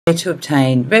to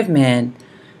obtain Revman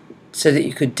so that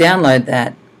you could download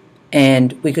that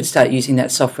and we could start using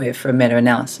that software for a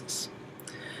meta-analysis.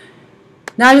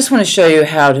 Now I just want to show you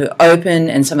how to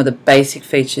open and some of the basic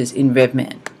features in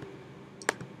Revman.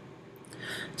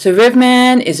 So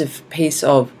Revman is a piece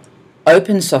of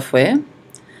open software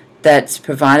that's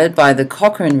provided by the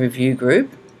Cochrane Review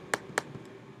Group.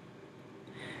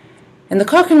 And the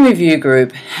Cochrane Review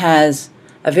Group has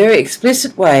a very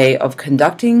explicit way of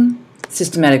conducting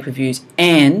systematic reviews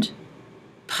and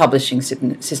publishing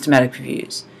systematic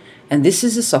reviews. And this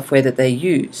is the software that they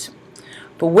use.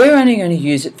 But we're only going to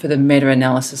use it for the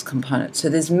meta-analysis component. So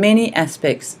there's many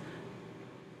aspects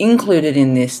included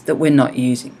in this that we're not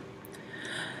using.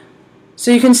 So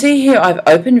you can see here I've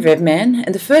opened Revman,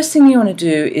 and the first thing you want to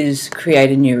do is create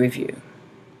a new review.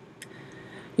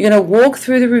 You're going to walk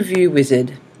through the review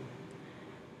wizard.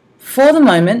 For the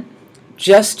moment,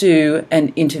 just do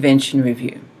an intervention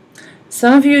review.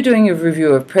 Some of you are doing a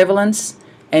review of prevalence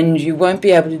and you won't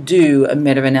be able to do a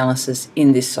meta-analysis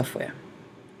in this software.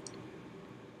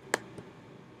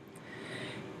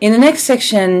 In the next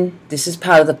section, this is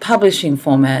part of the publishing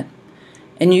format,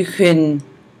 and you can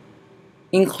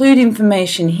include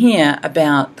information here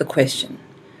about the question.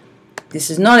 This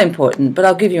is not important, but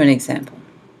I'll give you an example.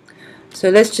 So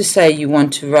let's just say you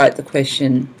want to write the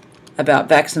question about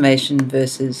vaccination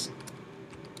versus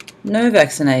no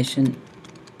vaccination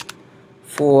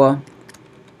for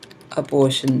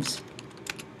abortions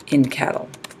in cattle.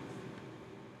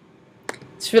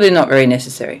 It's really not very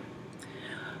necessary.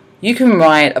 You can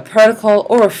write a protocol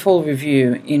or a full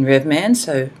review in Revman,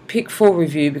 so pick full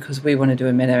review because we want to do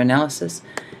a meta-analysis,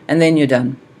 and then you're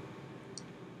done.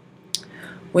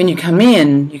 When you come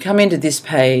into this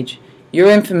page, your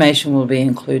information will be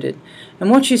included. And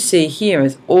what you see here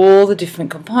is all the different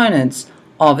components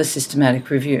of a systematic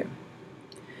review.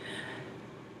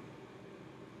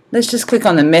 Let's just click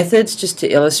on the methods just to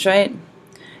illustrate,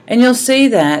 and you'll see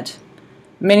that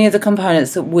many of the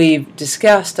components that we've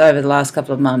discussed over the last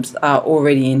couple of months are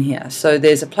already in here. So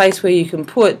there's a place where you can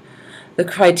put the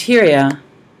criteria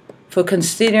for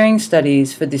considering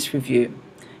studies for this review.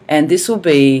 And this will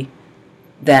be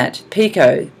that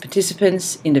PICO,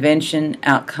 participants, intervention,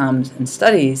 outcomes and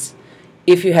studies.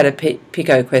 If you had a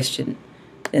PICO question,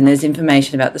 then there's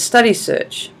information about the study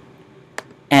search,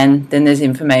 and then there's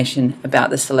information about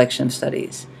the selection of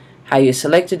studies, how you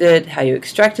selected it, how you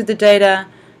extracted the data,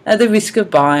 the risk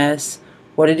of bias,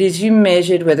 what it is you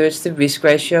measured, whether it's the risk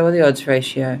ratio or the odds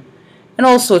ratio, and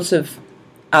all sorts of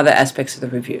other aspects of the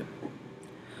review.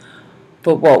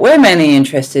 But what we're mainly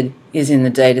interested is in the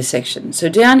data section. So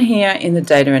down here in the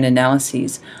data and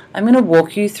analyses, I'm going to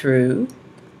walk you through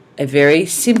a very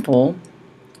simple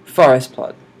forest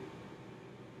plot.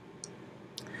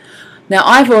 Now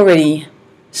I've already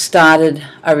started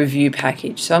a review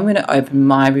package, so I'm going to open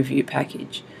my review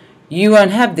package. You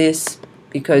won't have this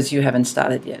because you haven't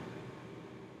started yet.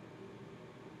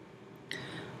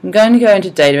 I'm going to go into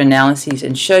data analyses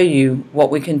and show you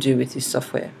what we can do with this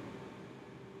software.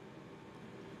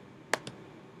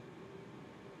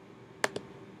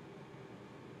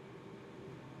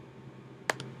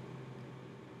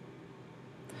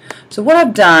 So what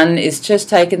I've done is just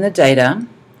taken the data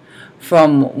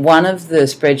from one of the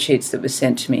spreadsheets that was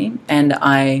sent to me, and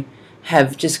I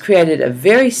have just created a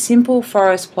very simple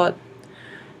forest plot,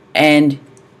 and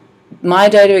my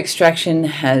data extraction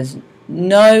has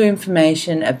no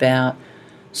information about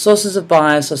sources of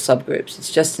bias or subgroups.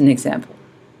 It's just an example.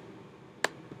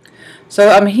 So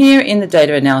I'm here in the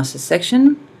data analysis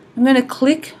section. I'm going to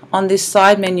click on this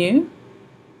side menu,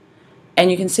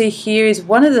 and you can see here is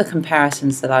one of the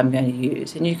comparisons that I'm going to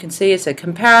use, and you can see it's a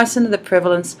comparison of the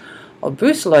prevalence of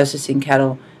brucellosis in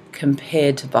cattle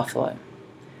compared to buffalo.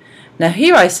 Now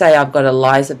here I say I've got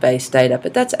ELISA-based data,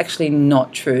 but that's actually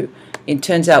not true. It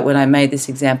turns out when I made this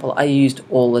example I used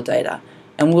all the data,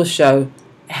 and we'll show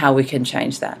how we can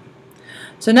change that.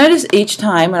 So notice each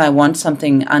time when I want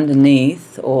something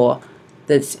underneath or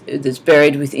that's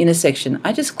buried within a section,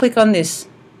 I just click on this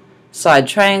side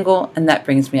triangle and that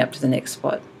brings me up to the next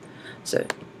spot. So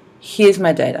here's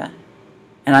my data,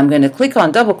 and I'm going to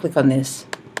double click on this,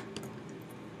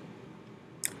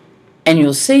 and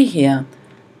you'll see here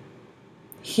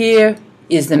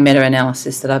is the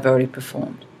meta-analysis that I've already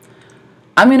performed.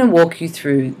 I'm going to walk you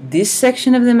through this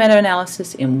section of the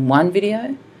meta-analysis in one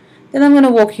video, then I'm going to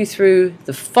walk you through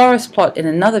the forest plot in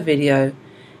another video,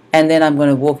 and then I'm going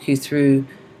to walk you through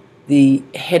the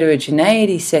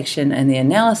heterogeneity section and the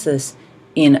analysis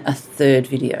in a third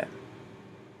video.